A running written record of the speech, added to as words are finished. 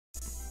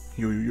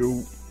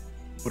Yo,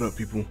 what up,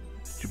 people?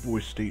 It's your boy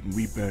State, and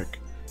we back.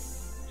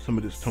 Some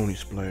of this Tony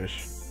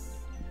Splash.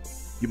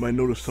 You might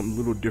notice something a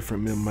little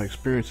different, man. My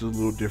experience is a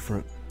little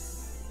different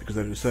because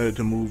I decided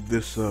to move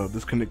this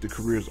Connected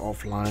Careers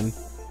offline.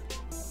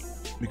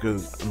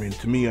 Because, I mean,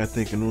 to me, I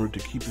think in order to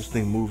keep this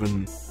thing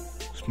moving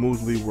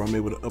smoothly, where I'm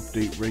able to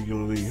update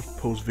regularly,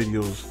 post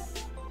videos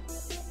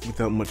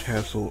without much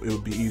hassle, it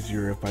would be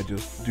easier if I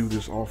just do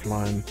this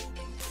offline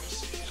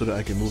so that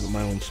I can move at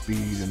my own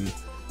speed and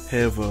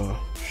have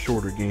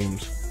shorter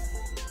games.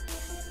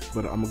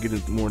 But I'm gonna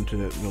get more into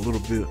that in a little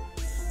bit.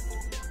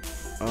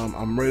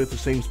 I'm right at the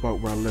same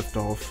spot where I left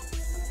off.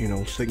 You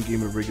know, second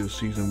game of regular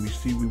season.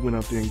 We went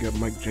out there and got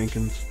Mike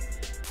Jenkins.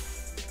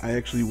 I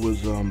actually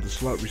was the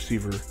slot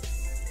receiver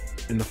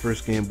in the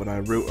first game, but I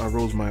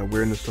rose my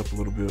awareness up a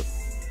little bit.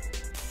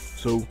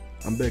 So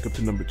I'm back up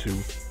to number 2,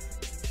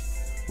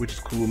 which is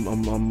cool.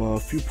 I'm a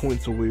few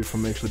points away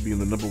from actually being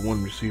the number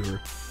 1 receiver.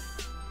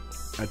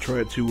 I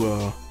tried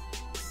to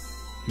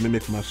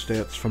mimic my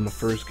stats from the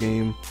first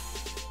game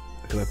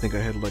because I think I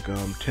had like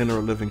 10 or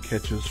 11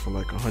 catches for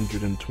like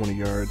 120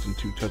 yards and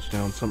 2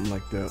 touchdowns, something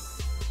like that.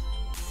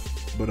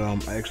 But I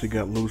actually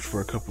got loose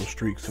for a couple of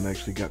streaks and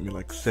actually got me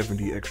like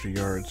 70 extra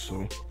yards.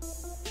 So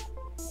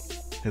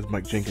as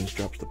Mike Jenkins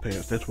drops the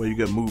pass, that's why you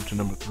got moved to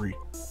number 3,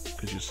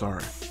 because you're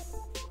sorry.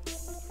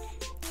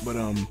 But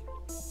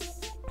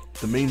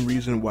the main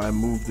reason why I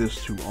moved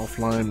this to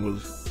offline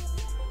was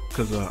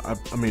because I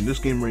mean, this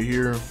game right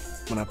here,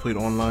 when I played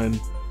online,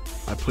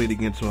 I played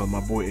against my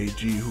boy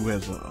AG, who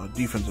has a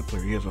defensive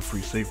player. He has a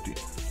free safety.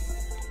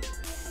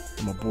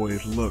 And my boy,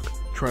 look,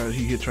 tried to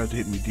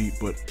hit me deep,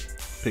 but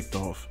picked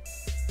off.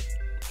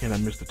 And I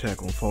missed the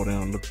tackle and fall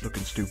down,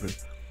 looking stupid.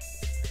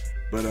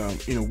 But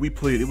you know, we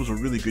played. It was a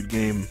really good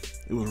game.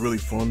 It was really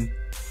fun.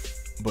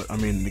 But I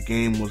mean, the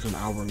game was an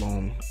hour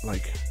long.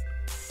 Like,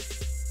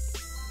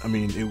 I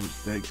mean,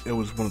 it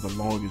was one of the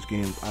longest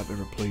games I've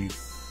ever played.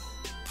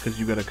 Because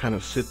you gotta kind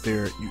of sit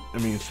there. I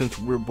mean, since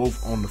we're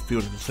both on the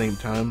field at the same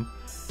time,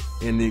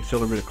 and the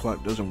accelerated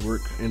clock doesn't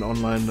work in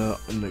online,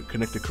 in the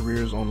Connected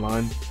Careers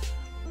online,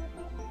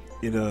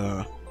 it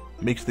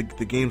makes the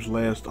games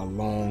last a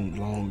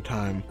long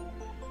time.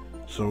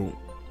 So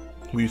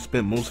we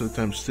spent most of the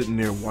time sitting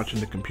there watching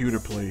the computer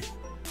play,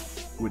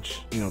 which,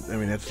 you know, I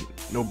mean, that's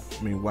no.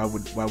 I mean, why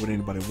would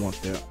anybody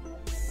want that?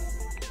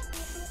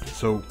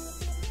 So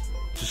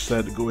just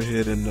decided to go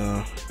ahead and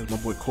as my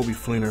boy Kobe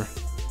Fleener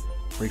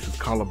breaks his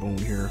collarbone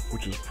here,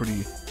 which is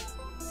pretty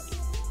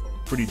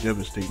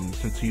devastating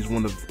since he's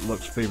one of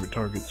Luck's favorite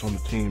targets on the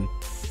team.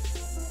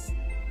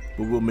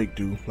 But we'll make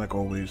do, like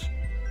always.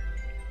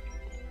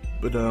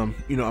 But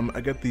you know,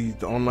 I got the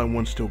online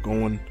one still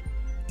going.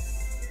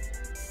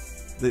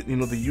 You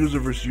know, the user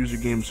versus user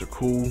games are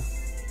cool.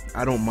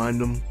 I don't mind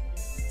them.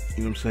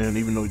 You know what I'm saying?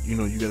 Even though, you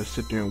know, you gotta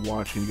sit there and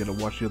watch, and you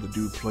gotta watch the other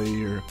dude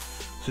play, or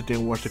sit there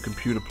and watch the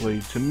computer play.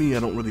 To me,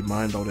 I don't really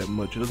mind all that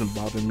much. It doesn't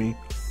bother me,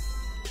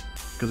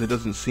 because it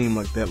doesn't seem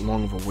like that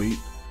long of a wait.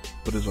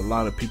 But there's a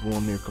lot of people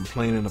on there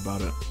complaining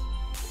about it,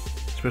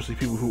 especially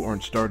people who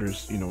aren't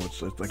starters. You know,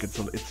 it's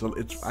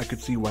I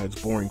could see why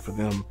it's boring for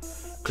them,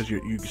 because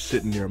you're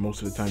sitting there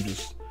most of the time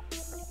just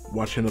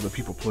watching other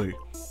people play.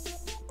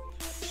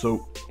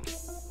 So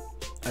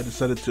I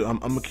decided to I'm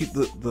gonna keep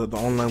the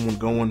online one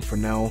going for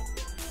now.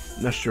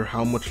 Not sure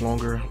how much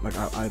longer. Like,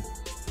 I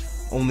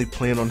only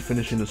plan on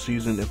finishing the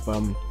season if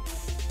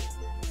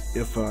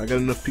I got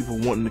enough people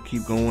wanting to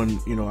keep going.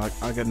 You know,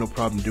 I got no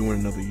problem doing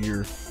another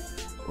year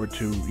or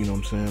 2, you know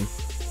what I'm saying?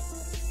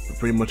 But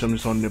pretty much I'm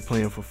just on there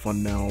playing for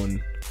fun now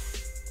and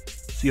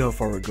see how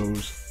far it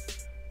goes.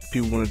 If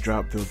people want to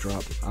drop, they'll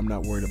drop. I'm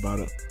not worried about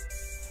it.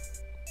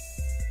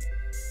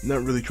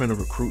 Not really trying to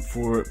recruit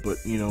for it, but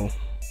you know,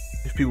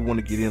 if people want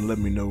to get in, let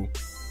me know.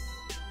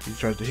 He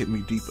tries to hit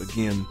me deep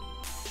again.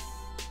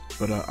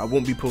 But I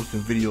won't be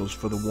posting videos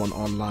for the one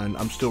online.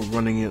 I'm still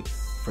running it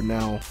for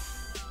now,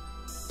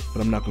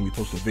 but I'm not going to be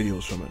posting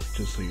videos from it,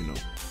 just so you know.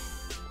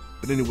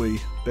 But anyway,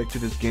 back to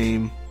this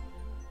game.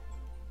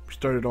 We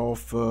started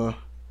off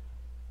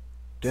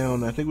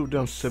down, I think we were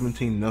down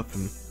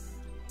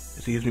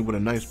 17-0. He hits me with a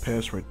nice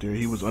pass right there.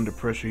 He was under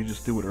pressure. He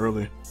just threw it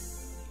early.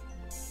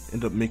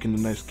 Ended up making a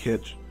nice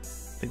catch.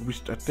 I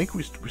think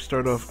we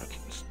start off.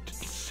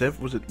 Were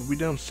we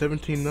down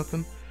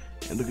 17-0?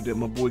 And look at that,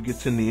 my boy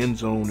gets in the end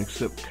zone,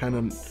 except kind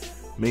of,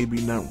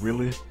 maybe not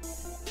really.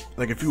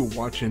 Like, if you were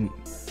watching,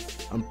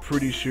 I'm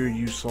pretty sure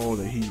you saw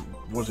that he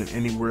wasn't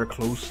anywhere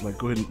close. Like,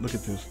 go ahead and look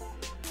at this.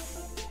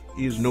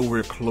 He is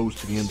nowhere close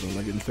to the end zone.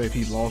 Like, in fact,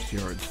 he lost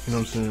yards. You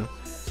know what I'm saying?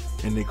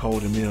 And they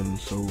called him in.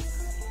 So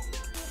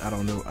I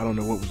don't know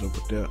what was up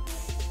with that.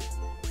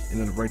 And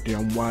then right there,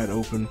 I'm wide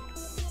open.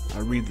 I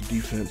read the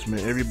defense, man.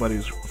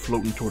 Everybody's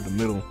floating toward the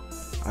middle.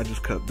 I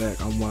just cut back.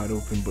 I'm wide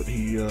open, but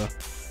he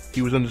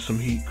was under some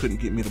heat. Couldn't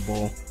get me the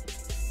ball.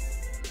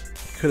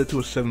 Cut it to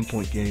a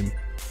 7-point game.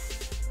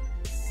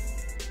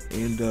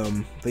 And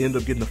they end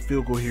up getting a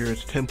field goal here.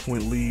 It's a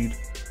 10-point lead.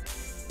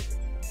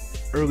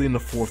 Early in the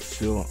 4th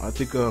still. I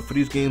think for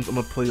these games I'm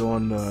gonna play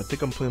on. I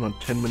think I'm playing on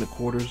 10-minute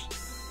quarters.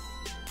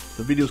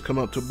 The videos come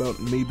out to about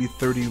maybe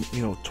 30,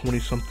 20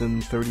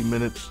 something, 30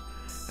 minutes.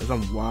 As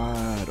I'm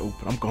wide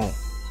open, I'm gone.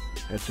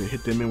 That's it.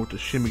 Hit them in with the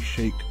shimmy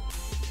shake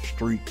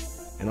streak,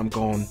 and I'm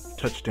gone.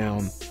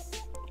 Touchdown.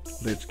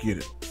 Let's get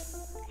it.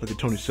 Look at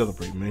Tony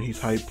celebrate, man. He's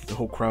hyped. The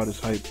whole crowd is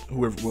hyped.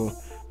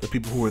 The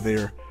people who are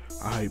there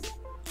are hyped.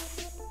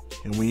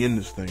 And we in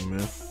this thing,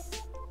 man.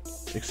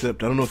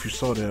 Except, I don't know if you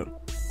saw that.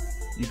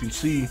 You can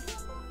see,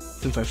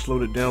 since I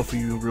slowed it down for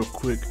you real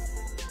quick,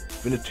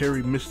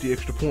 Vinatieri missed the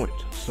extra point.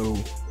 So,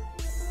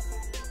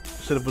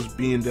 instead of us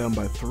being down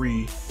by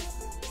 3,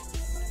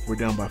 we're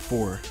down by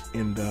 4.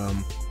 And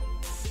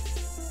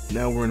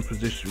now we're in a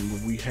position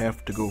where we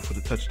have to go for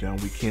the touchdown.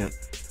 We can't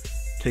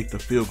take the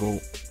field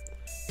goal.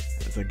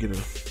 As I get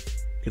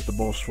the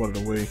ball swatted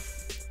away,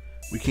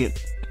 we can't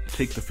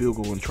take the field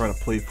goal and try to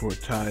play for a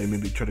tie,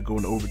 maybe try to go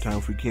into overtime.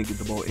 If we can't get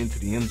the ball into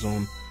the end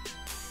zone,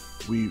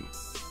 we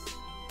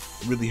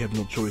really have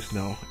no choice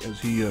now, as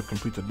he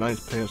completes a nice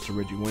pass to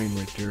Reggie Wayne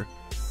right there.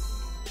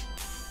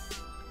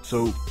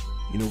 So,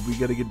 we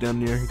got to get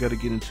down there, got to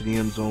get into the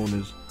end zone.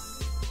 As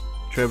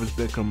Travis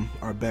Beckham,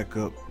 our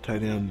backup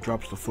tight end,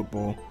 drops the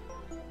football,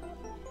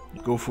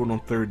 go for it on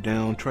 3rd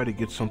down, try to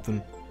get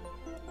something,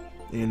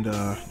 and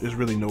there's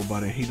really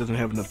nobody. He doesn't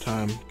have enough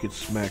time, gets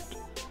smacked,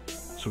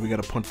 so we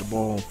got to punt the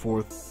ball on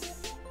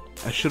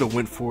 4th. I should have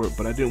went for it,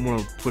 but I didn't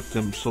want to put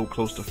them so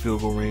close to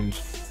field goal range.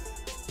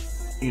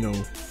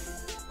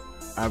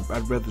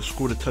 I'd rather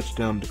score the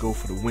touchdown to go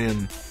for the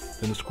win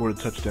than to score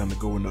the touchdown to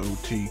go into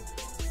OT.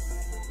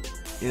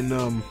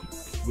 And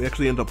we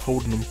actually end up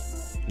holding them,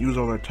 use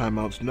all our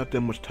timeouts, not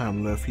that much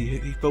time left. He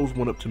throws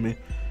one up to me,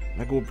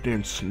 and I go up there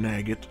and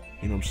snag it.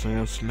 You know what I'm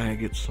saying?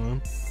 Snag it,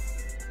 son.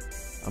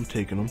 I'm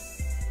taking him.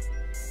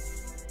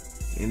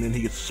 And then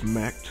he gets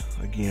smacked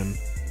again.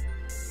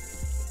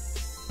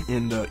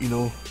 And,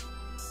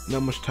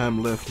 not much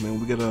time left, man.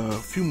 We got a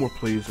few more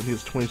plays, and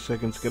here's 20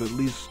 seconds. Got at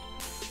least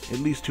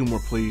 2 more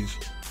plays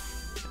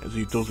as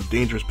he throws a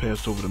dangerous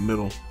pass over the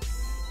middle.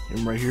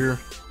 And right here,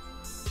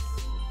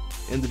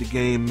 end of the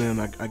game, man,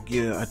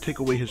 I take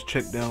away his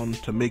check down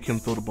to make him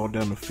throw the ball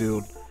down the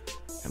field,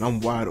 and I'm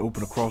wide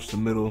open across the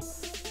middle,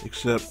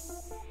 except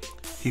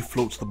he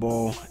floats the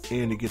ball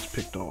and it gets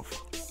picked off.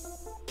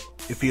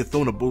 If he had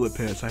thrown a bullet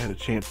pass, I had a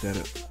chance at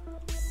it,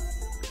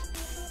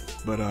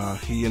 but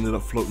he ended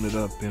up floating it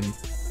up and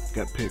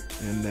got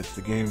picked, and that's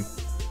the game.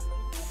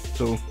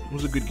 So it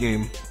was a good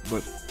game,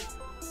 but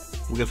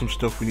we got some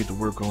stuff we need to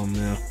work on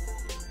now.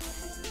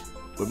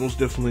 But most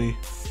definitely,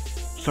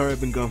 sorry I've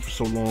been gone for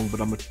so long,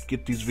 but I'm going to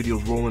get these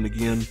videos rolling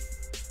again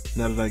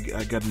now that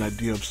I got an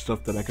idea of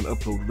stuff that I can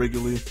upload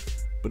regularly.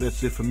 But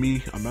that's it for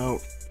me. I'm out.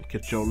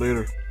 Catch y'all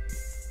later.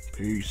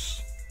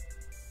 Peace.